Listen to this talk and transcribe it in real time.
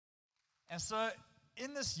And so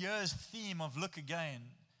in this year's theme of Look Again,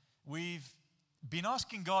 we've been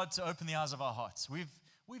asking God to open the eyes of our hearts.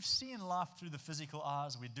 We've seen life through the physical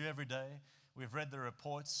eyes. We do every day. We've read the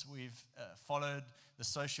reports. We've followed the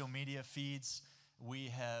social media feeds. We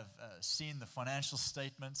have seen the financial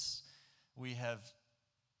statements. We have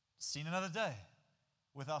seen another day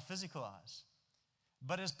with our physical eyes.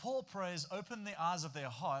 But as Paul prays, open the eyes of their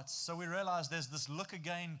hearts, so we realize there's this look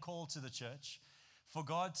again call to the church for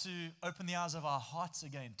God to open the eyes of our hearts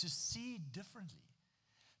again, to see differently,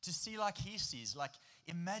 to see like He sees, like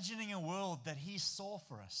imagining a world that He saw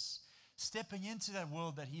for us, stepping into that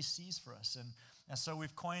world that He sees for us. And so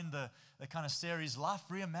we've coined the kind of series, Life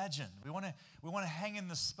Reimagined. We want to hang in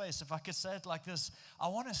this space. If I could say it like this, I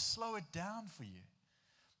want to slow it down for you.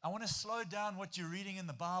 I want to slow down what you're reading in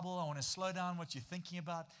the Bible. I want to slow down what you're thinking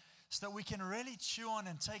about so that we can really chew on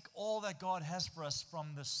and take all that God has for us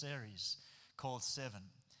from this series called Seven.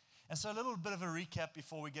 And so a little bit of a recap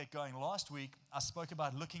before we get going. Last week, I spoke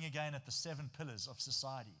about looking again at the 7 pillars of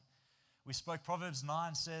society. We spoke, Proverbs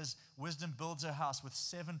 9 says, wisdom builds her house with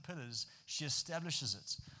 7 pillars. She establishes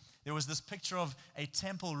it. There was this picture of a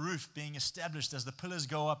temple roof being established as the pillars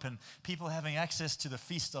go up and people having access to the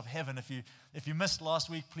feast of heaven. If you missed last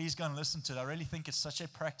week, please go and listen to it. I really think it's such a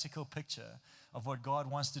practical picture of what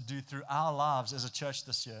God wants to do through our lives as a church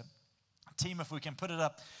this year. Team, if we can put it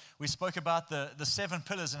up, we spoke about the 7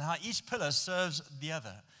 pillars and how each pillar serves the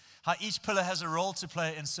other. How each pillar has a role to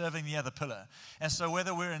play in serving the other pillar. And so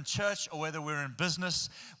whether we're in church or whether we're in business,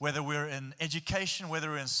 whether we're in education,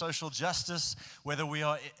 whether we're in social justice, whether we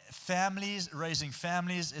are families, raising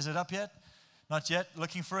families, is it up yet? Not yet,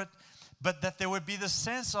 looking for it. But that there would be this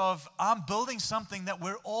sense of, I'm building something that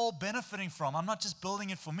we're all benefiting from. I'm not just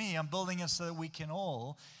building it for me, I'm building it so that we can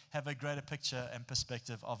all have a greater picture and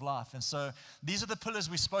perspective of life. And so these are the pillars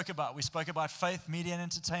we spoke about. We spoke about faith, media and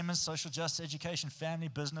entertainment, social justice, education, family,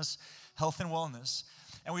 business, health and wellness.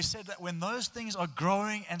 And we said that when those things are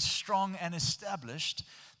growing and strong and established,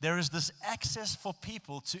 there is this access for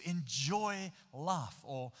people to enjoy life,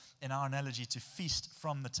 or in our analogy, to feast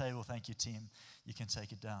from the table. Thank you, team. You can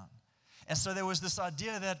take it down. And so there was this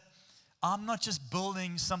idea that I'm not just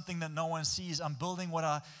building something that no one sees. I'm building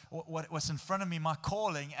what's in front of me, my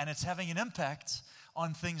calling, and it's having an impact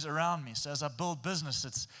on things around me. So as I build business,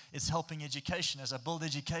 it's helping education. As I build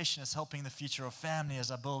education, it's helping the future of family.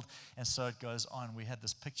 As I build, and so it goes on. We had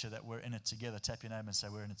this picture that we're in it together. Tap your name and say,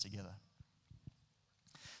 we're in it together.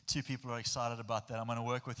 2 people are excited about that. I'm going to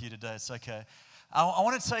work with you today. It's okay. I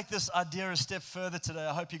want to take this idea a step further today.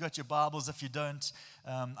 I hope you got your Bibles. If you don't,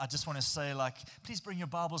 I just want to say, please bring your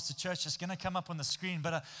Bibles to church. It's going to come up on the screen,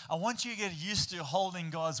 but I want you to get used to holding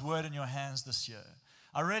God's Word in your hands this year.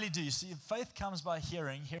 I really do. You see, faith comes by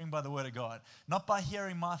hearing by the Word of God. Not by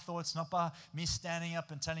hearing my thoughts, not by me standing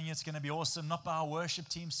up and telling you it's going to be awesome, not by our worship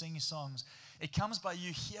team singing songs. It comes by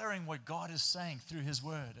you hearing what God is saying through His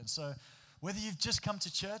Word. And so whether you've just come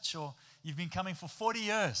to church or you've been coming for 40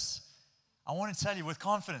 years, I want to tell you with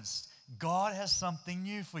confidence, God has something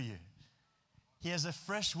new for you. He has a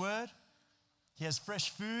fresh word. He has fresh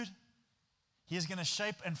food. He is going to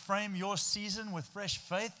shape and frame your season with fresh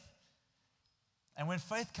faith. And when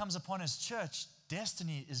faith comes upon His church,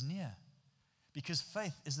 destiny is near, because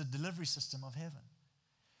faith is the delivery system of heaven.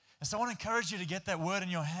 And so I want to encourage you to get that word in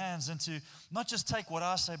your hands and to not just take what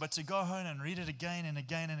I say, but to go home and read it again and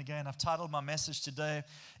again and again. I've titled my message today,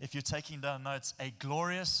 if you're taking down notes, A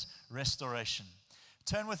Glorious Restoration.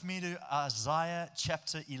 Turn with me to Isaiah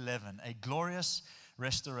chapter 11, A Glorious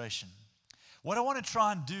Restoration. What I want to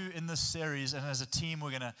try and do in this series, and as a team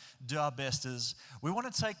we're going to do our best, is we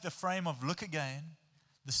want to take the frame of Look Again,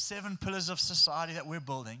 the 7 pillars of society that we're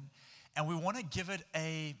building, and we want to give it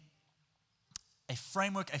a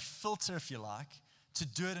framework, a filter, if you like, to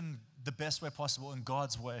do it in the best way possible, in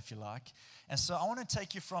God's way, if you like. And so I want to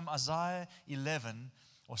take you from Isaiah 11,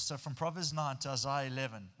 or so from Proverbs 9 to Isaiah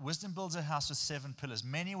 11. Wisdom builds a house with 7 pillars.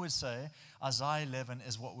 Many would say Isaiah 11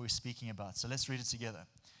 is what we're speaking about. So let's read it together.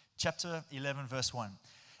 Chapter 11, verse 1.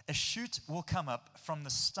 A shoot will come up from the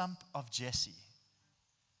stump of Jesse.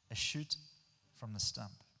 A shoot from the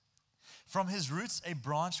stump. From his roots, a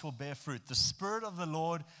branch will bear fruit. The Spirit of the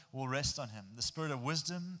Lord will rest on him. The Spirit of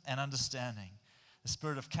wisdom and understanding. The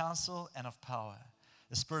Spirit of counsel and of power.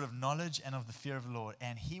 The Spirit of knowledge and of the fear of the Lord.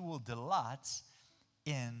 And he will delight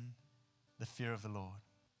in the fear of the Lord.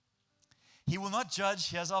 He will not judge,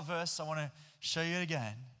 here's our verse, I want to show you it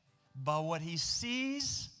again, by what he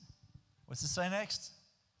sees, what's it say next?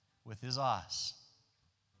 With his eyes.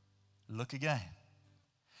 Look again.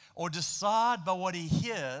 Or decide by what he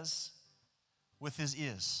hears with his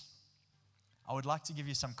ears. I would like to give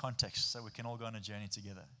you some context so we can all go on a journey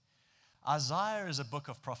together. Isaiah is a book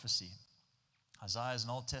of prophecy. Isaiah is an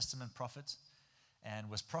Old Testament prophet and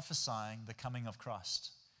was prophesying the coming of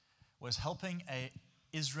Christ, was helping an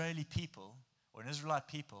Israeli people, or an Israelite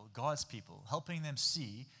people, God's people, helping them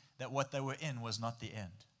see that what they were in was not the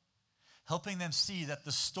end. Helping them see that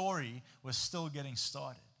the story was still getting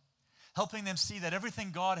started. Helping them see that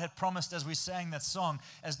everything God had promised, as we sang that song,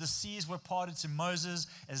 as the seas were parted to Moses,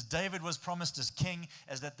 as David was promised as king,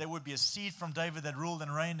 as that there would be a seed from David that ruled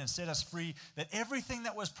and reigned and set us free, that everything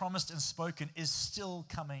that was promised and spoken is still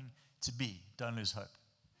coming to be. Don't lose hope.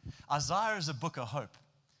 Isaiah is a book of hope.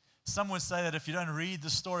 Some would say that if you don't read the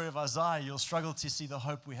story of Isaiah, you'll struggle to see the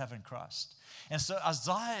hope we have in Christ. And so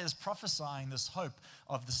Isaiah is prophesying this hope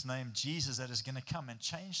of this name Jesus that is going to come and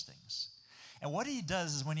change things. And what he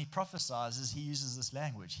does is when he prophesies is he uses this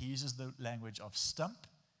language. He uses the language of stump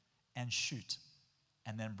and shoot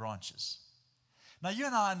and then branches. Now, you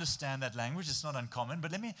and I understand that language. It's not uncommon,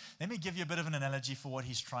 but let me give you a bit of an analogy for what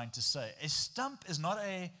he's trying to say. A stump is not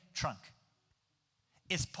a trunk.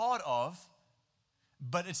 It's part of,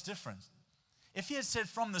 but it's different. If he had said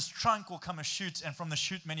from this trunk will come a shoot and from the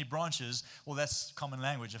shoot many branches, well, that's common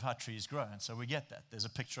language of how trees grow. And so we get that. There's a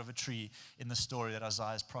picture of a tree in the story that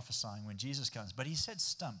Isaiah is prophesying when Jesus comes. But he said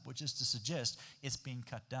stump, which is to suggest it's being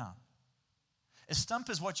cut down. A stump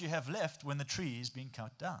is what you have left when the tree is being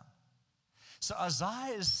cut down. So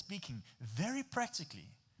Isaiah is speaking very practically,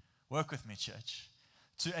 work with me, church,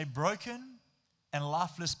 to a broken and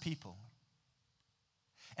lifeless people.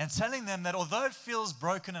 And telling them that although it feels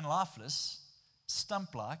broken and lifeless,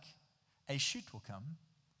 stump-like, a shoot will come,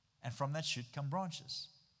 and from that shoot come branches.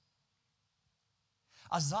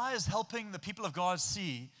 Isaiah is helping the people of God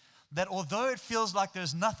see that although it feels like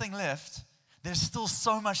there's nothing left, there's still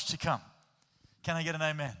so much to come. Can I get an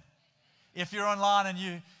amen? If you're online and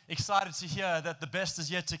you're excited to hear that the best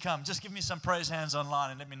is yet to come, just give me some praise hands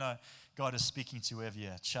online and let me know God is speaking to whoever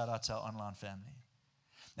you're at. Shout out to our online family.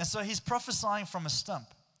 And so he's prophesying from a stump.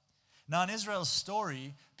 Now, in Israel's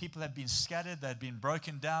story, people had been scattered, they had been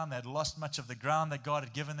broken down, they had lost much of the ground that God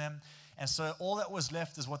had given them. And so all that was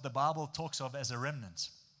left is what the Bible talks of as a remnant.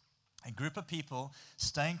 A group of people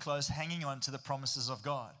staying close, hanging on to the promises of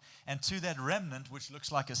God. And to that remnant, which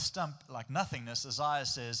looks like a stump, like nothingness, Isaiah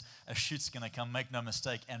says, a shoot's going to come, make no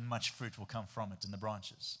mistake, and much fruit will come from it in the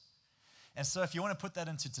branches. And so if you want to put that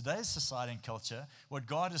into today's society and culture, what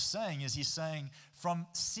God is saying is he's saying from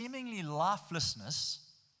seemingly lifelessness,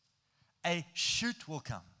 a shoot will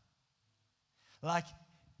come. Like,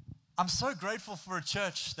 I'm so grateful for a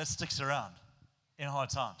church that sticks around in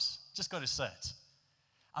hard times. Just got to say it.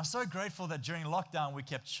 I'm so grateful that during lockdown we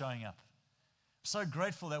kept showing up. I'm so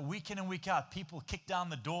grateful that week in and week out people kick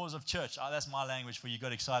down the doors of church. Oh, that's my language for you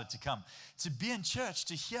got excited to come. To be in church,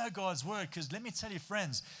 to hear God's word. Because let me tell you,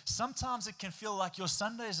 friends, sometimes it can feel like your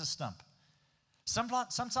Sunday is a stump.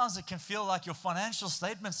 Sometimes it can feel like your financial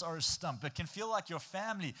statements are a stump. It can feel like your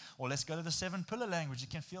family, or let's go to the 7 pillar language. It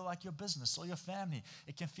can feel like your business or your family.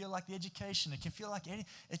 It can feel like the education. It can feel like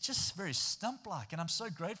it's just very stump-like. And I'm so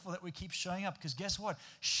grateful that we keep showing up because guess what?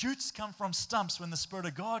 Shoots come from stumps when the Spirit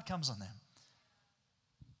of God comes on them.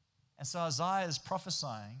 And so Isaiah is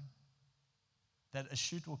prophesying that a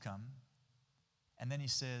shoot will come. And then he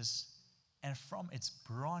says, and from its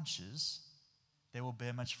branches they will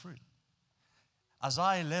bear much fruit.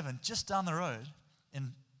 Isaiah 11, just down the road,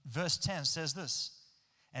 in verse 10, says this,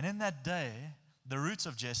 and in that day, the root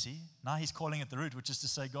of Jesse, now he's calling it the root, which is to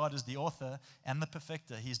say God is the author and the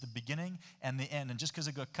perfecter. He's the beginning and the end. And just because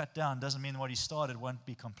it got cut down doesn't mean what he started won't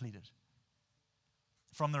be completed.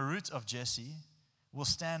 From the root of Jesse will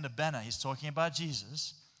stand a banner. He's talking about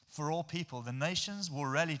Jesus. For all people, the nations will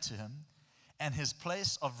rally to him, and his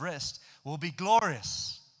place of rest will be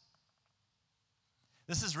glorious.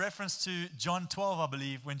 This is reference to John 12, I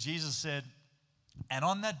believe, when Jesus said, and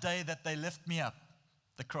on that day that they lift me up,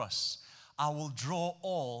 the cross, I will draw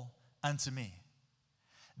all unto me.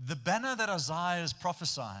 The banner that Isaiah is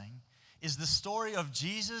prophesying is the story of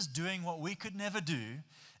Jesus doing what we could never do,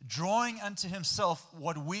 drawing unto himself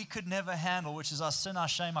what we could never handle, which is our sin, our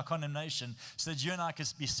shame, our condemnation, so that you and I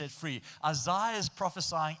could be set free. Isaiah is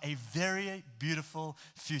prophesying a very beautiful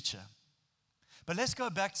future. But let's go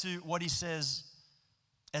back to what he says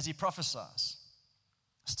as he prophesies.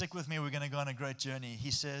 Stick with me, we're going to go on a great journey.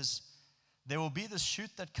 He says, there will be this shoot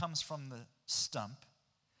that comes from the stump,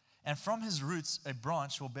 and from his roots a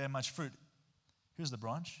branch will bear much fruit. Who's the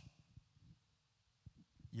branch?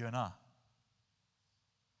 You and I.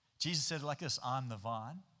 Jesus said it like this, I'm the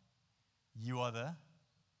vine, you are the.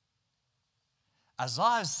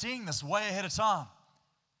 Isaiah is seeing this way ahead of time.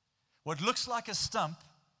 What looks like a stump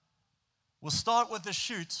will start with a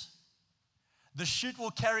shoot The shoot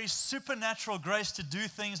will carry supernatural grace to do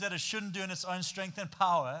things that it shouldn't do in its own strength and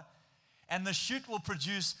power. And the shoot will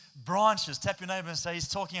produce branches. Tap your neighbor and say, he's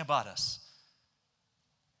talking about us.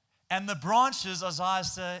 And the branches,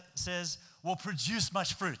 Isaiah says, will produce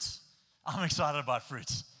much fruit. I'm excited about fruit.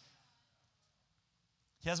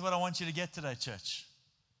 Here's what I want you to get today, church.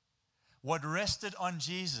 What rested on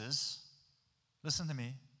Jesus, listen to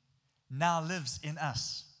me, now lives in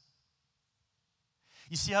us.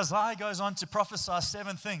 You see, Isaiah goes on to prophesy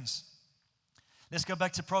 7 things. Let's go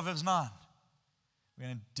back to Proverbs 9. We're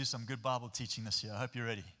going to do some good Bible teaching this year. I hope you're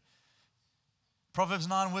ready. Proverbs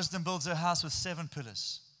 9, wisdom builds her house with 7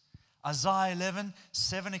 pillars. Isaiah 11,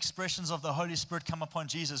 7 expressions of the Holy Spirit come upon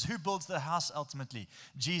Jesus. Who builds the house ultimately?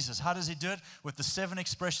 Jesus. How does he do it? With the 7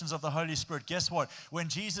 expressions of the Holy Spirit. Guess what? When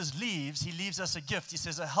Jesus leaves, he leaves us a gift. He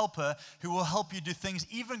says, a helper who will help you do things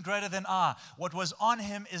even greater than I. What was on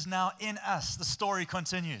him is now in us. The story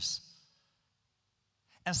continues.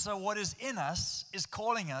 And so what is in us is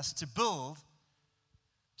calling us to build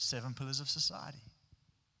 7 pillars of society.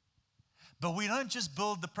 But we don't just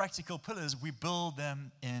build the practical pillars, we build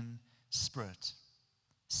them in spirit.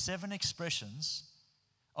 7 expressions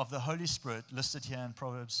of the Holy Spirit listed here in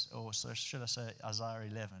Proverbs, or so should I say Isaiah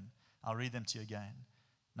 11. I'll read them to you again.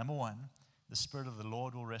 Number 1, the Spirit of the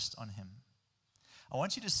Lord will rest on him. I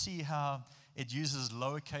want you to see how it uses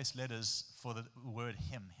lowercase letters for the word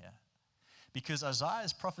him here. Because Isaiah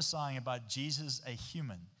is prophesying about Jesus, a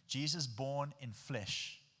human, Jesus born in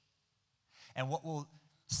flesh. And what will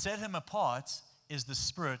set him apart is the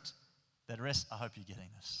Spirit that rests. I hope you're getting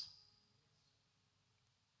this.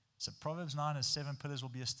 So Proverbs 9 is 7 pillars will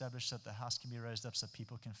be established so that the house can be raised up so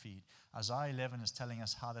people can feed. Isaiah 11 is telling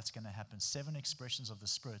us how that's going to happen. 7 expressions of the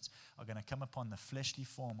Spirit are going to come upon the fleshly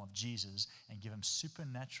form of Jesus and give him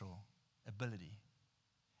supernatural ability.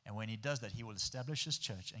 And when he does that, he will establish his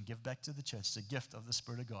church and give back to the church the gift of the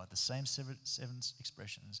Spirit of God. The same 7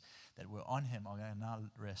 expressions that were on him are going to now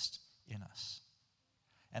rest in us.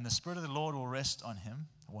 And the Spirit of the Lord will rest on him,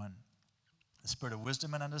 1. The Spirit of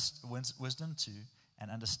wisdom and wisdom, 2. And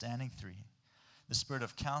understanding, 3. The Spirit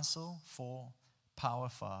of counsel, 4. Power,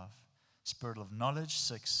 5. Spirit of knowledge,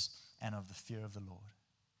 6. And of the fear of the Lord.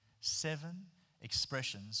 7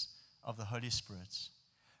 expressions of the Holy Spirit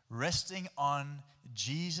resting on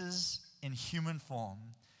Jesus in human form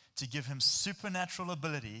to give him supernatural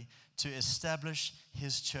ability to establish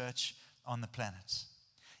his church on the planet.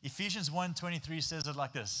 Ephesians 1:23 says it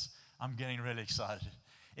like this. I'm getting really excited.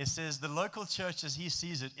 It says, the local church as he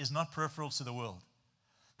sees it is not peripheral to the world.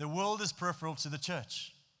 The world is peripheral to the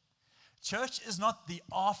church. Church is not the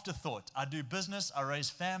afterthought. I do business, I raise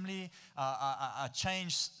family, I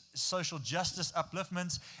change social justice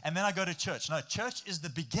upliftments, and then I go to church. No, church is the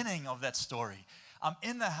beginning of that story. I'm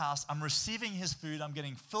in the house, I'm receiving his food, I'm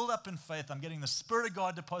getting filled up in faith, I'm getting the Spirit of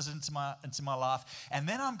God deposited into my life, and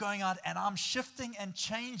then I'm going out and I'm shifting and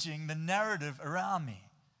changing the narrative around me.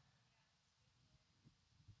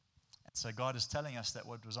 And so God is telling us that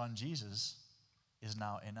what was on Jesus is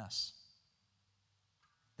now in us.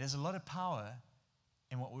 There's a lot of power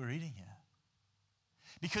in what we're reading here.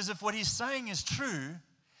 Because if what he's saying is true,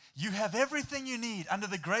 you have everything you need under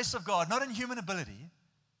the grace of God, not in human ability,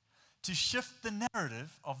 to shift the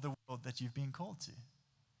narrative of the world that you've been called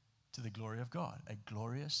to the glory of God, a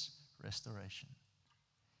glorious restoration.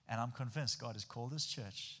 And I'm convinced God has called his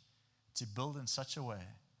church to build in such a way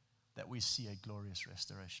that we see a glorious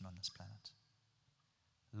restoration on this planet.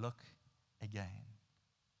 Look again.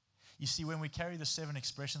 You see, when we carry the 7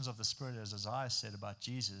 expressions of the Spirit, as Isaiah said about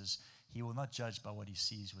Jesus, he will not judge by what he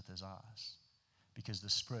sees with his eyes, because the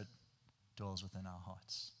Spirit dwells within our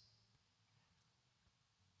hearts.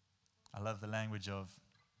 I love the language of,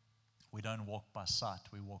 we don't walk by sight,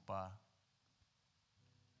 we walk by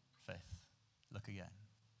faith. Look again.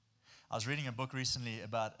 I was reading a book recently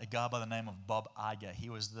about a guy by the name of Bob Iger. He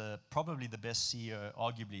was probably the best CEO,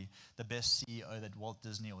 arguably the best CEO that Walt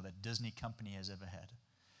Disney or that Disney company has ever had.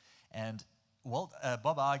 And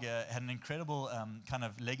Bob Iger had an incredible kind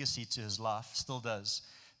of legacy to his life, still does,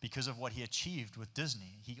 because of what he achieved with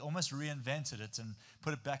Disney. He almost reinvented it and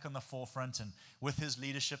put it back on the forefront. And with his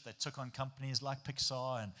leadership, they took on companies like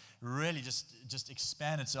Pixar and really just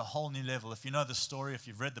expanded to a whole new level. If you know the story, if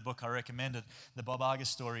you've read the book, I recommend it, the Bob Iger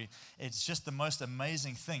story. It's just the most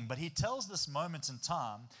amazing thing. But he tells this moment in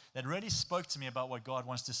time that really spoke to me about what God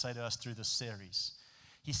wants to say to us through this series.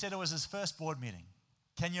 He said it was his first board meeting.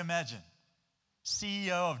 Can you imagine?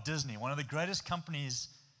 CEO of Disney, one of the greatest companies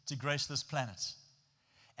to grace this planet.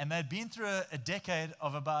 And they'd been through a decade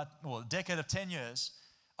of 10 years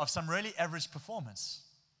of some really average performance.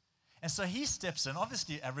 And so he steps in,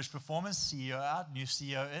 obviously average performance, CEO out, new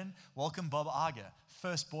CEO in. Welcome Bob Iger,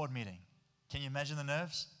 first board meeting. Can you imagine the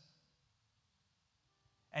nerves?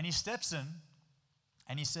 And he steps in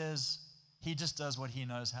and he says, he just does what he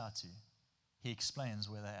knows how to. He explains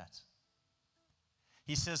where they're at.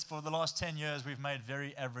 He says, for the last 10 years, we've made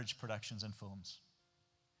very average productions and films.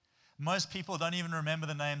 Most people don't even remember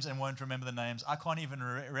the names and won't remember the names. I can't even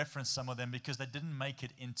reference some of them because they didn't make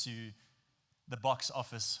it into the box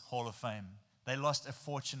office Hall of Fame. They lost a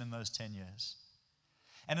fortune in those 10 years.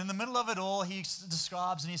 And in the middle of it all, he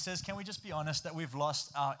describes and he says, can we just be honest that we've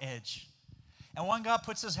lost our edge? And one guy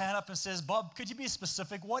puts his hand up and says, Bob, could you be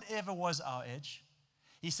specific? Whatever was our edge?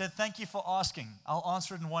 He said, thank you for asking. I'll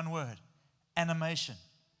answer it in one word: animation.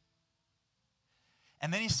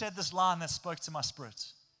 And then he said this line that spoke to my spirit.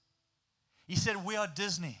 He said, we are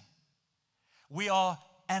Disney. We are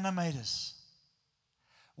animators.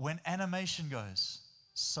 When animation goes,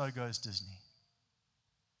 so goes Disney.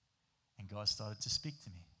 And God started to speak to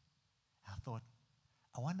me. I thought,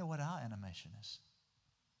 I wonder what our animation is.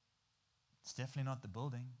 It's definitely not the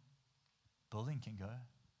building. Building can go.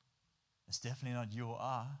 It's definitely not you or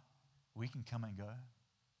I. We can come and go.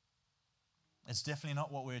 It's definitely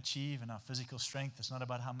not what we achieve in our physical strength. It's not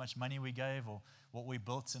about how much money we gave or what we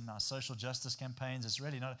built in our social justice campaigns. It's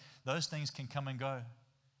really not. Those things can come and go,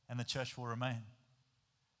 and the church will remain.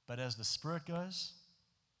 But as the Spirit goes,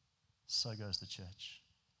 so goes the church.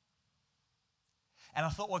 And I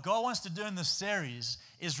thought what God wants to do in this series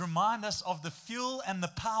is remind us of the fuel and the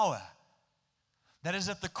power that is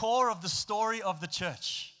at the core of the story of the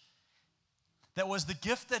church. That was the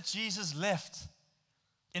gift that Jesus left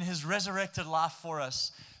in his resurrected life for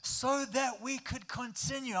us, so that we could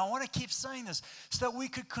continue. I want to keep saying this, so that we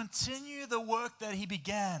could continue the work that he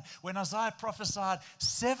began. When Isaiah prophesied,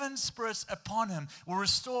 7 spirits upon him will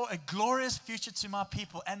restore a glorious future to my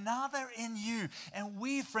people. And now they're in you. And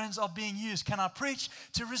we, friends, are being used. Can I preach?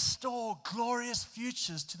 To restore glorious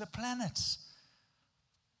futures to the planets.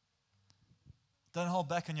 Don't hold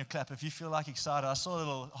back on your clap if you feel like excited. I saw a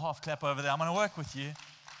little half clap over there. I'm going to work with you.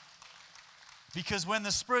 Because when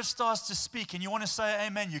the Spirit starts to speak and you want to say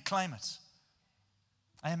amen, you claim it.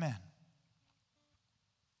 Amen.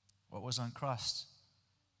 What was on Christ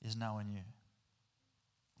is now in you.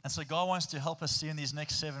 And so God wants to help us see in these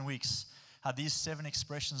next 7 weeks how these 7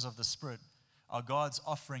 expressions of the Spirit are God's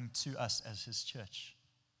offering to us as his church.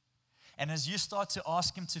 And as you start to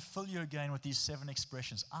ask him to fill you again with these 7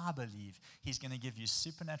 expressions, I believe he's going to give you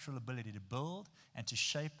supernatural ability to build and to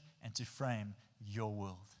shape and to frame your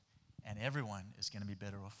world. And everyone is going to be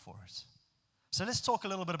better off for it. So let's talk a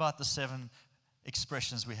little bit about the 7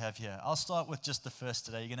 expressions we have here. I'll start with just the first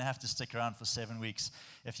today. You're going to have to stick around for 7 weeks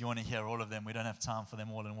if you want to hear all of them. We don't have time for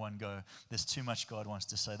them all in one go. There's too much God wants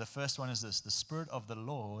to say. The first one is this: the Spirit of the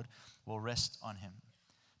Lord will rest on him.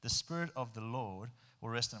 The Spirit of the Lord will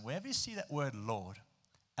rest on him. Wherever you see that word Lord,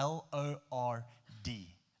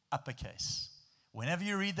 L-O-R-D, uppercase. Whenever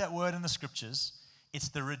you read that word in the scriptures, it's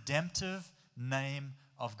the redemptive name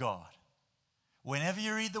of God. Whenever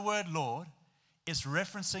you read the word Lord, it's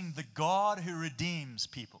referencing the God who redeems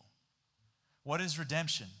people. What is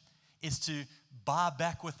redemption? It's to buy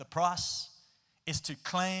back with a price. It's to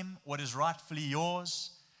claim what is rightfully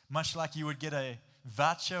yours, much like you would get a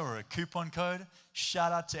voucher or a coupon code.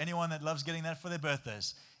 Shout out to anyone that loves getting that for their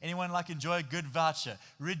birthdays. Anyone like enjoy a good voucher?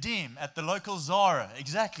 Redeem at the local Zara.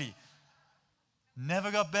 Exactly.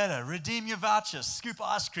 Never got better. Redeem your voucher. Scoop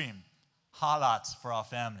ice cream. Highlights for our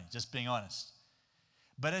family, just being honest.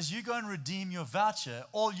 But as you go and redeem your voucher,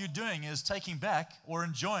 all you're doing is taking back or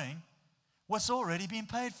enjoying what's already been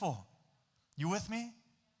paid for. You with me?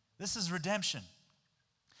 This is redemption.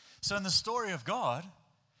 So in the story of God,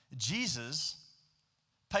 Jesus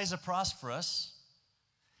pays a price for us.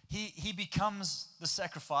 He becomes the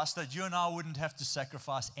sacrifice that you and I wouldn't have to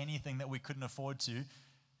sacrifice anything that we couldn't afford to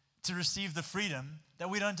receive the freedom that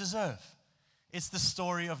we don't deserve. It's the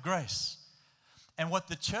story of grace. And what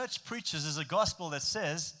the church preaches is a gospel that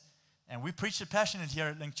says, and we preach it passionately here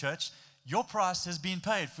at Link Church, your price has been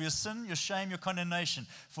paid for your sin, your shame, your condemnation.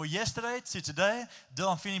 For yesterday to today, Dill,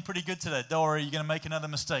 I'm feeling pretty good today. Don't worry, you're going to make another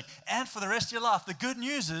mistake. And for the rest of your life, the good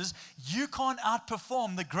news is you can't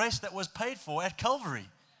outperform the grace that was paid for at Calvary.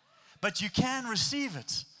 But you can receive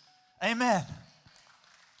it. Amen.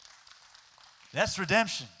 That's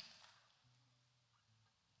redemption.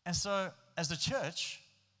 And so, as the church,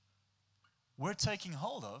 we're taking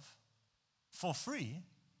hold of, for free,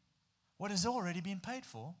 what has already been paid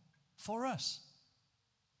for us.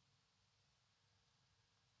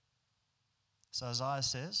 So Isaiah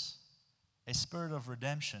says, a spirit of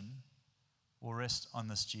redemption will rest on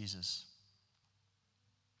this Jesus.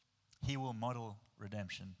 He will model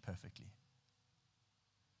redemption perfectly.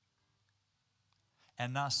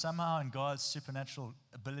 And now somehow in God's supernatural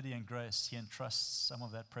ability and grace, He entrusts some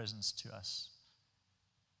of that presence to us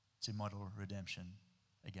to model redemption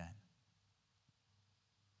again.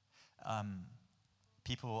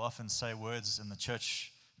 People will often say words in the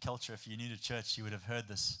church culture. If you're new to church, you would have heard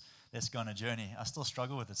this. Let's go on a journey. I still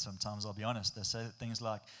struggle with it sometimes, I'll be honest. They say things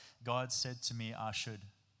like, God said to me, I should.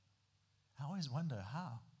 I always wonder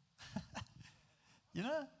how. You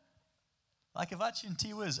know? Like if I tune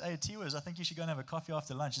T-Wiz, hey T-Wiz, I think you should go and have a coffee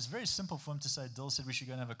after lunch. It's very simple for him to say, Dill said we should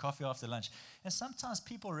go and have a coffee after lunch. And sometimes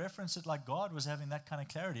people reference it like God was having that kind of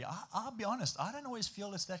clarity. I'll be honest, I don't always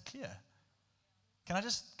feel it's that clear. Can I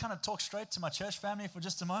just kind of talk straight to my church family for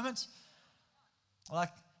just a moment?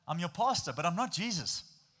 Like, I'm your pastor, but I'm not Jesus.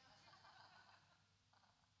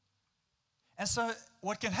 And so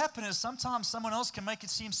what can happen is sometimes someone else can make it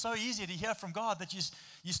seem so easy to hear from God that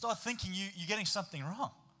you start thinking you're getting something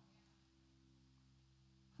wrong.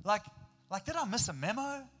 Like, did I miss a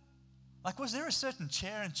memo? Like, was there a certain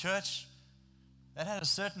chair in church that had a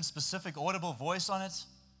certain specific audible voice on it?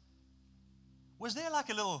 Was there like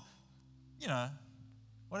a little,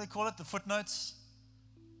 what do they call it, the footnotes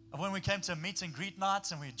of when we came to meet and greet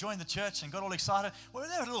nights and we joined the church and got all excited? Was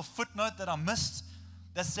there a little footnote that I missed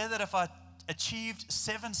that said that if I achieved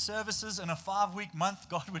 7 services in a 5-week month,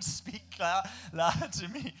 God would speak loud to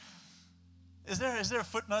me? Is there a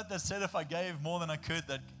footnote that said if I gave more than I could,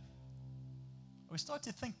 that we start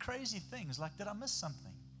to think crazy things like, did I miss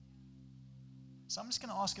something? So I'm just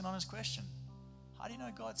going to ask an honest question. How do you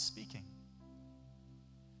know God's speaking?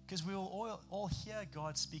 Because we will all hear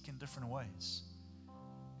God speak in different ways.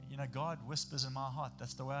 God whispers in my heart.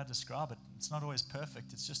 That's the way I describe it. It's not always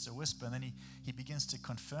perfect. It's just a whisper. And then he begins to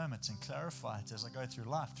confirm it and clarify it as I go through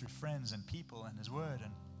life, through friends and people and His Word.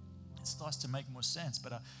 And it starts to make more sense.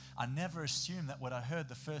 But I never assumed that what I heard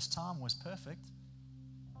the first time was perfect.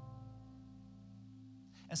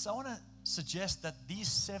 And so I want to suggest that these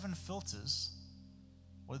 7 filters,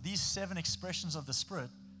 or these 7 expressions of the Spirit,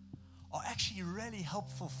 are actually really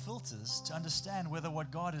helpful filters to understand whether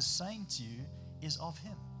what God is saying to you is of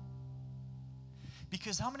Him.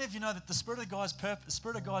 Because how many of you know that the Spirit of God's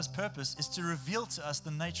purpose is to reveal to us the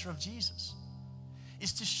nature of Jesus,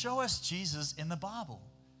 is to show us Jesus in the Bible.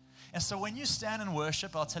 And so when you stand and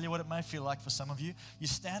worship, I'll tell you what it may feel like for some of you. You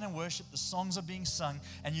stand and worship, the songs are being sung,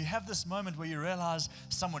 and you have this moment where you realize,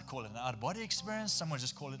 some would call it an out-of-body experience, some would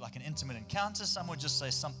just call it like an intimate encounter, some would just say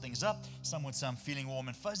something's up, some would say I'm feeling warm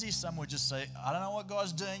and fuzzy, some would just say, I don't know what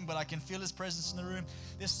God's doing, but I can feel His presence in the room.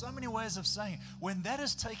 There's so many ways of saying it. When that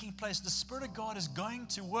is taking place, the Spirit of God is going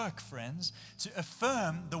to work, friends, to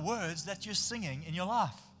affirm the words that you're singing in your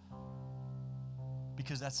life.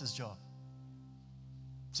 Because that's His job.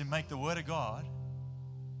 To make the Word of God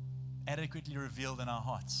adequately revealed in our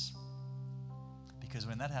hearts. Because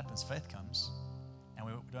when that happens, faith comes, and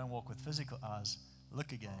we don't walk with physical eyes.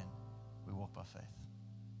 Look again, we walk by faith.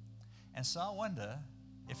 And so I wonder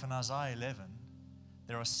if in Isaiah 11,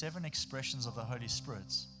 there are 7 expressions of the Holy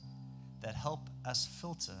Spirit that help us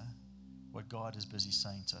filter what God is busy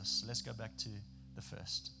saying to us. So let's go back to the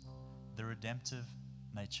first, the redemptive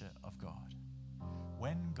nature of God.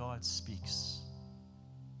 When God speaks,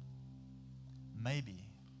 maybe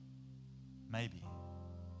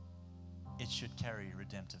it should carry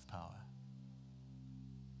redemptive power.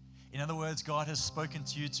 In other words, God has spoken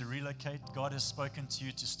to you to relocate. God has spoken to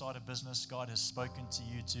you to start a business. God has spoken to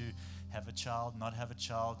you to have a child, not have a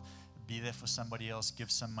child, be there for somebody else, give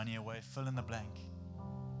some money away, fill in the blank.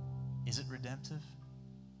 Is it redemptive?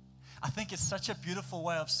 I think it's such a beautiful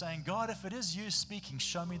way of saying, God, if it is you speaking,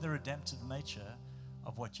 show me the redemptive nature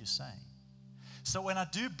of what you're saying. So when I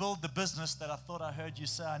do build the business that I thought I heard you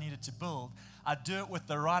say I needed to build, I do it with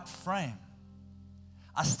the right frame.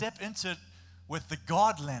 I step into it with the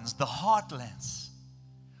God lens, the heart lens,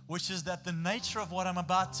 which is that the nature of what I'm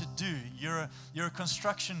about to do. You're a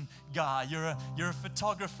construction guy. You're a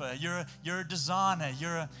photographer. You're a designer.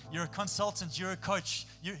 You're a consultant. You're a coach.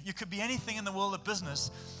 You could be anything in the world of business.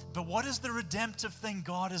 But what is the redemptive thing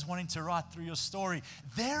God is wanting to write through your story?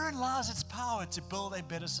 Therein lies its power to build a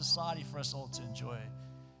better society for us all to enjoy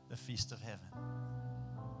the feast of heaven.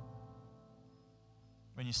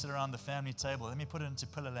 When you sit around the family table, let me put it into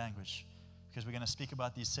pillar language, because we're going to speak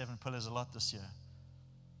about these 7 pillars a lot this year.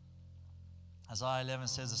 Isaiah 11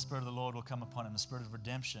 says the Spirit of the Lord will come upon Him. The Spirit of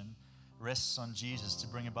redemption rests on Jesus to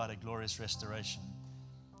bring about a glorious restoration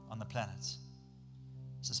on the planet.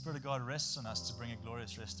 So the Spirit of God rests on us to bring a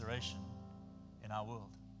glorious restoration in our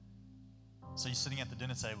world. So you're sitting at the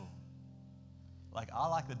dinner table. Like, I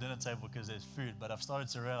like the dinner table because there's food, but I've started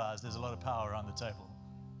to realize there's a lot of power around the table.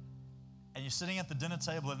 and you're sitting at the dinner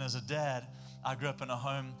table, and as a dad, I grew up in a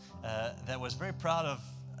home that was very proud of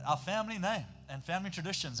our family name and family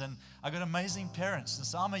traditions, and I got amazing parents. And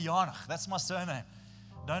so I'm a Janach, that's my surname.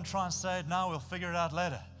 Don't try and say it now, we'll figure it out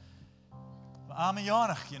later. But I'm a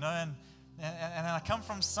Janach, and I come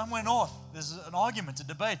from somewhere north. There's an argument, a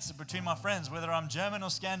debate between my friends, whether I'm German or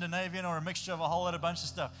Scandinavian or a mixture of a whole lot of bunch of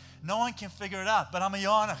stuff. No one can figure it out, but I'm a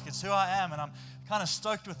Janach. It's who I am, and I'm kind of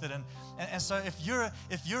stoked with it. And so if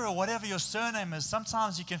you're a whatever your surname is,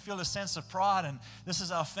 sometimes you can feel a sense of pride, and this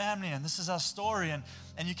is our family, and this is our story, and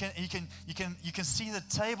you can see the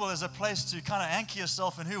table as a place to kind of anchor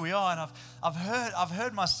yourself in who we are. And I've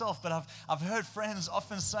heard myself, but I've heard friends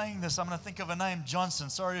often saying this. I'm going to think of a name, Johnson.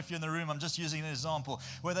 Sorry if you're in the room, I'm just using an example,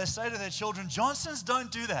 where they say to their children, Johnsons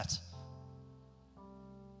don't do that.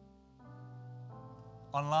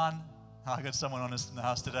 Online, I got someone honest in the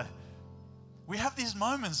house today. We have these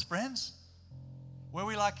moments, friends, where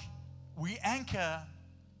we anchor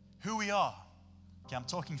who we are. Okay, I'm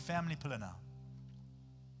talking family pillar now.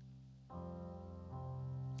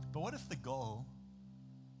 But what if the goal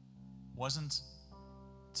wasn't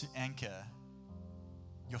to anchor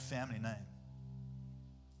your family name?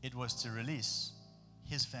 It was to release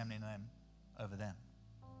his family name over them.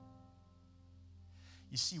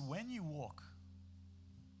 You see, when you walk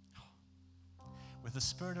with the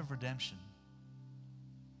spirit of redemption,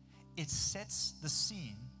 it sets the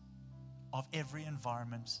scene of every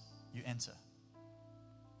environment you enter.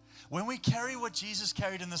 When we carry what Jesus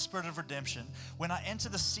carried in the spirit of redemption, when I enter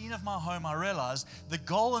the scene of my home, I realize the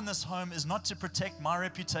goal in this home is not to protect my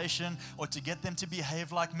reputation or to get them to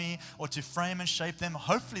behave like me or to frame and shape them.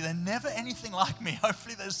 Hopefully, they're never anything like me.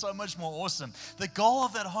 Hopefully, they're so much more awesome. The goal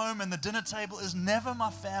of that home and the dinner table is never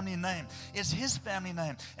my family name. It's his family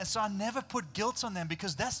name. And so I never put guilt on them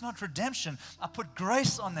because that's not redemption. I put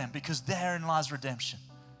grace on them because therein lies redemption.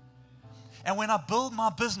 And when I build my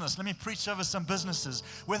business, let me preach over some businesses,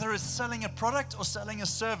 whether it's selling a product or selling a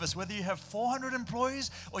service, whether you have 400 employees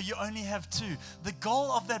or you only have 2, the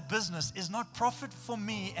goal of that business is not profit for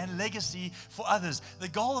me and legacy for others. The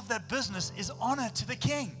goal of that business is honor to the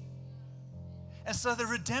King. And so the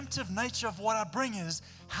redemptive nature of what I bring is,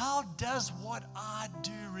 how does what I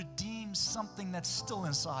do redeem something that's still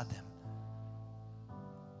inside them?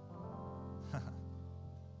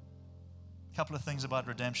 A couple of things about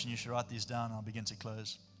redemption. You should write these down. I'll begin to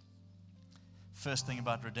close. First thing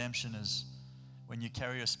about redemption is when you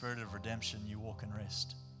carry a spirit of redemption, you walk in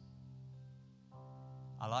rest.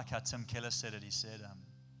 I like how Tim Keller said it. He said,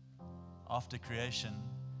 after creation,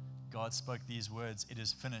 God spoke these words, "It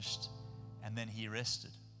is finished," and then he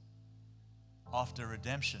rested. After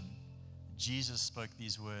redemption, Jesus spoke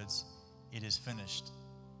these words, "It is finished,"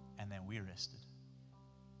 and then we rested.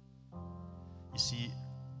 You see,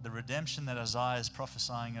 the redemption that Isaiah is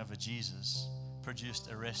prophesying over Jesus produced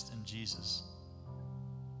a rest in Jesus,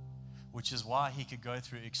 which is why he could go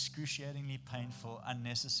through excruciatingly painful,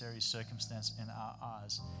 unnecessary circumstance in our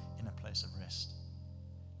eyes in a place of rest,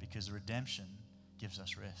 because redemption gives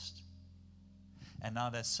us rest. And now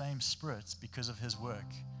that same Spirit, because of his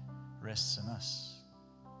work, rests in us.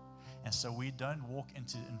 And so we don't walk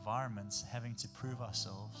into environments having to prove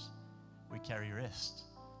ourselves. We carry rest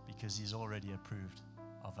because he's already approved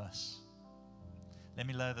of us. Let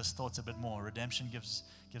me lay this thought a bit more. Redemption gives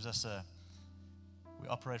us we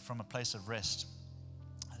operate from a place of rest.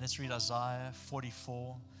 Let's read Isaiah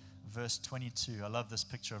 44, verse 22. I love this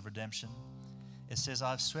picture of redemption. It says,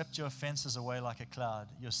 "I've swept your offenses away like a cloud.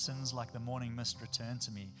 Your sins like the morning mist return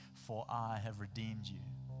to me, for I have redeemed you."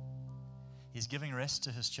 He's giving rest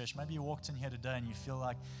to his church. Maybe you walked in here today and you feel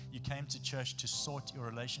like you came to church to sort your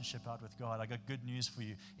relationship out with God. I got good news for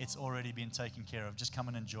you. It's already been taken care of. Just come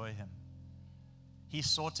and enjoy him. He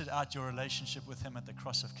sorted out your relationship with him at the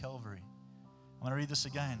cross of Calvary. I'm going to read this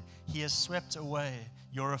again. He has swept away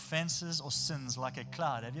your offenses or sins like a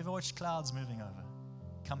cloud. Have you ever watched clouds moving over?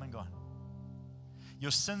 Come and gone.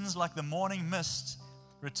 Your sins like the morning mist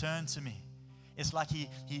return to me. It's like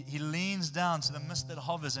he leans down to the mist that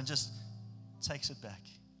hovers and just takes it back.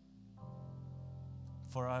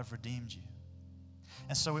 For I have redeemed you.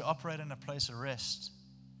 And so we operate in a place of rest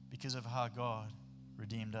because of how God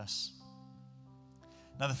redeemed us.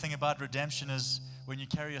 Another thing about redemption is when you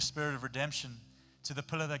carry a spirit of redemption to the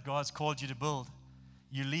pillar that God's called you to build,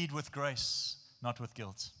 you lead with grace, not with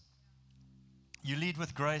guilt. You lead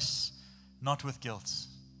with grace, not with guilt.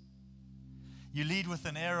 You lead with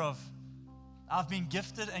an air of, I've been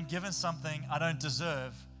gifted and given something I don't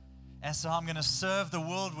deserve, and so I'm going to serve the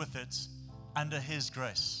world with it under his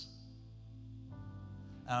grace.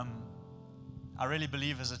 I really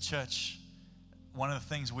believe as a church, one of the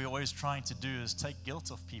things we're always trying to do is take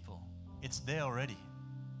guilt off people. It's there already.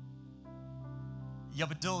 Yeah,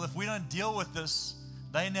 but Dill, if we don't deal with this,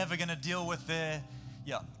 they're never going to deal with their...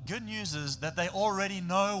 Yeah, good news is that they already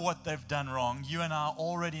know what they've done wrong. You and I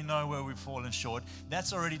already know where we've fallen short.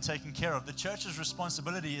 That's already taken care of. The church's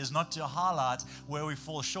responsibility is not to highlight where we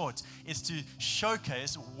fall short. It's to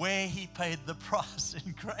showcase where He paid the price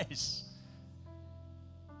in grace.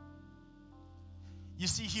 You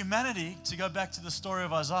see, humanity, to go back to the story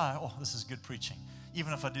of Isaiah, oh, this is good preaching,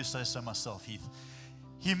 even if I do say so myself, Heath.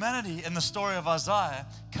 Humanity in the story of Isaiah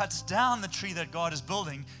cuts down the tree that God is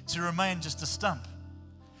building to remain just a stump.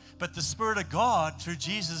 But the Spirit of God, through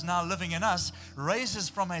Jesus now living in us, raises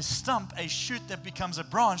from a stump a shoot that becomes a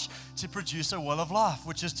branch to produce a well of life.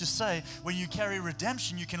 Which is to say, when you carry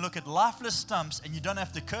redemption, you can look at lifeless stumps and you don't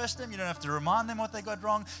have to curse them. You don't have to remind them what they got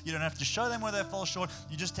wrong. You don't have to show them where they fall short.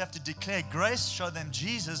 You just have to declare grace, show them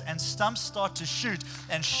Jesus, and stumps start to shoot.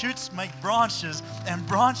 And shoots make branches, and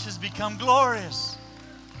branches become glorious.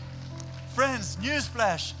 Friends,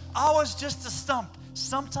 newsflash, I was just a stump.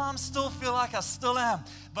 Sometimes still feel like I still am,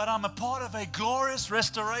 but I'm a part of a glorious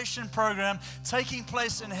restoration program taking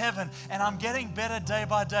place in heaven, and I'm getting better day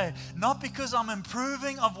by day. Not because I'm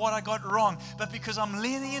improving of what I got wrong, but because I'm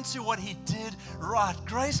leaning into what He did right.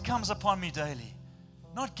 Grace comes upon me daily,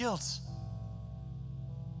 not guilt.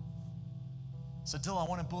 So, Dill, I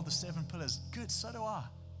want to build the 7 pillars. Good, so do I.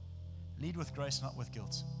 Lead with grace, not with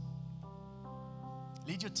guilt.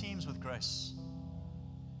 Lead your teams with grace.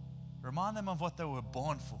 Remind them of what they were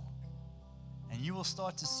born for. And you will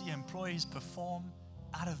start to see employees perform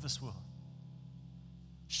out of this world.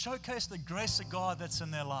 Showcase the grace of God that's in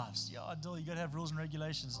their lives. Yeah, Dill, you got to have rules and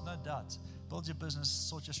regulations, no doubt. Build your business,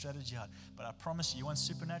 sort your strategy out. But I promise you want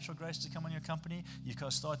supernatural grace to come on your company, you've got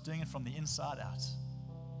to start doing it from the inside out.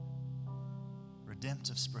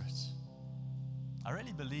 Redemptive spirit. I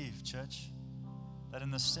really believe, church, that in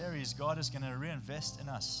this series, God is going to reinvest in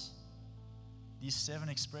us these 7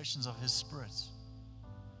 expressions of His Spirit,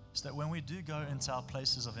 so that when we do go into our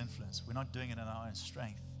places of influence, we're not doing it in our own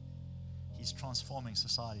strength. He's transforming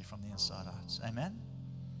society from the inside out. Amen?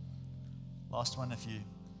 Last one, if you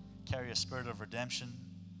carry a spirit of redemption,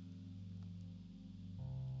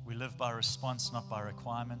 we live by response, not by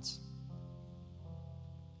requirement.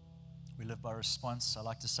 We live by response. I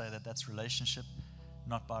like to say that that's relationship,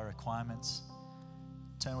 not by requirements.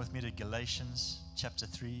 Turn with me to Galatians chapter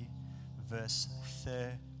 3, verse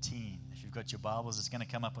 13. If you've got your Bibles, it's going to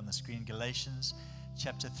come up on the screen. Galatians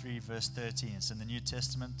chapter 3, verse 13. It's in the New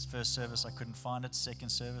Testament. First service, I couldn't find it. Second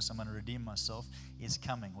service, I'm going to redeem myself. It's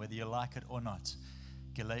coming, whether you like it or not.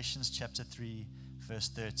 Galatians chapter 3, verse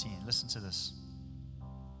 13. Listen to this.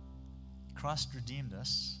 Christ redeemed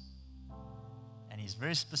us, and He's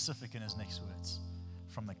very specific in His next words,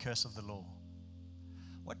 from the curse of the law.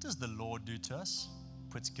 What does the law do to us?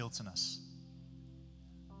 Puts guilt in us.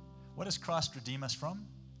 What does Christ redeem us from?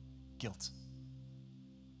 Guilt.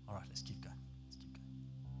 All right, let's keep going.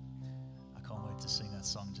 I can't wait to sing that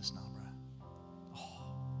song just now, bro. Oh.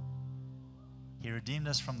 He redeemed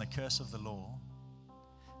us from the curse of the law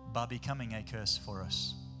by becoming a curse for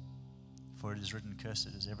us. For it is written, cursed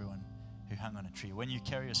is everyone who hung on a tree. When you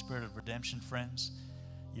carry a spirit of redemption, friends,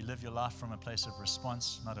 you live your life from a place of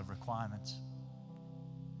response, not of requirement.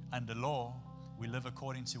 Under law, we live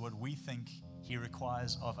according to what we think He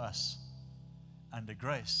requires of us. Under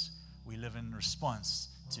grace, we live in response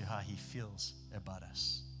to how He feels about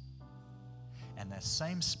us. And that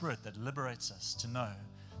same Spirit that liberates us to know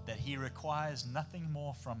that He requires nothing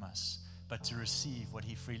more from us but to receive what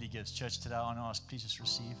He freely gives. Church, today I want to ask, please just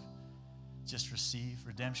receive. Just receive.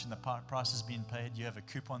 Redemption, the price has been paid. You have a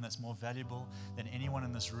coupon that's more valuable than anyone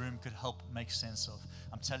in this room could help make sense of.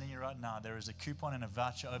 I'm telling you right now, there is a coupon and a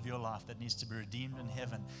voucher over your life that needs to be redeemed in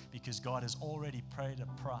heaven, because God has already paid a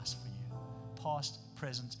price for you, past,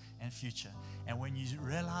 present, and future. And when you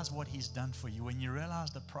realize what He's done for you, when you realize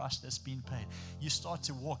the price that's been paid, you start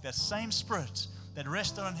to walk. That same Spirit that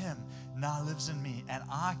rested on Him now lives in me, and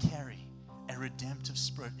I carry a redemptive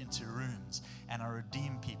spirit into rooms, and I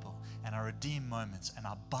redeem people, and I redeem moments, and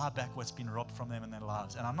I buy back what's been robbed from them in their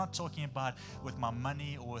lives. And I'm not talking about with my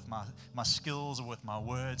money or with my skills or with my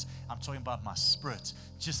words. I'm talking about my spirit.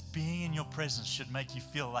 Just being in your presence should make you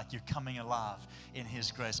feel like you're coming alive in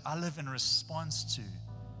His grace. I live in response to,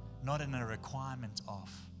 not in a requirement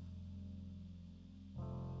of.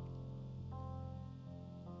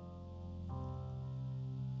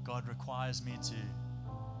 God requires me to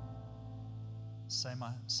say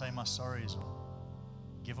my sorries or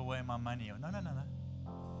give away my money or no.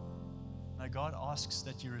 No, God asks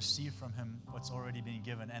that you receive from Him what's already been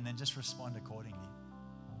given and then just respond accordingly.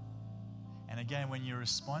 And again, when you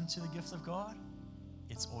respond to the gift of God,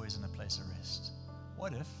 it's always in a place of rest.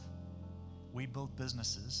 What if we built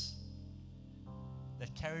businesses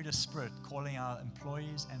that carried a spirit calling our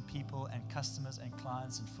employees and people and customers and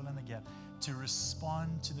clients and fill in the gap to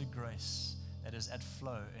respond to the grace that is at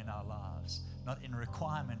flow in our lives, not in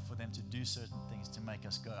requirement for them to do certain things to make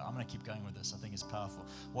us go. I'm going to keep going with this. I think it's powerful.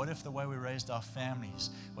 What if the way we raised our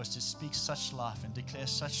families was to speak such life and declare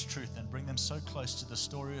such truth and bring them so close to the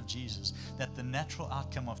story of Jesus that the natural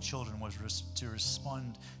outcome of children was to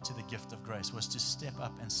respond to the gift of grace, was to step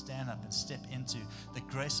up and stand up and step into the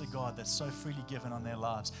grace of God that's so freely given on their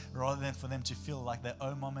lives, rather than for them to feel like they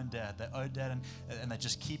owe mom and dad, they owe dad, and they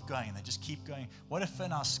just keep going and they just keep going. What if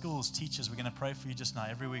in our schools, teachers, we're going to pray for you just now.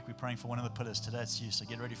 Every week we're praying for one of the pillars. Today it's you, so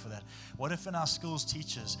get ready for that. What if in our schools,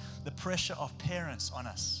 teachers, the pressure of parents on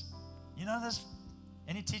us? You know this?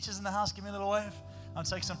 Any teachers in the house? Give me a little wave. I'm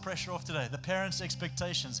taking some pressure off today. The parents'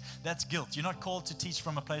 expectations, that's guilt. You're not called to teach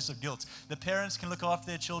from a place of guilt. The parents can look after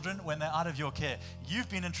their children when they're out of your care. You've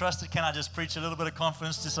been entrusted. Can I just preach a little bit of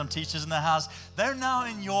confidence to some teachers in the house? They're now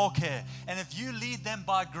in your care. And if you lead them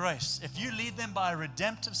by grace, if you lead them by a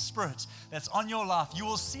redemptive spirit that's on your life, you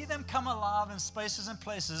will see them come alive in spaces and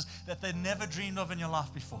places that they never dreamed of in your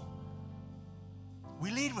life before. We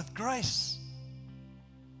lead with grace.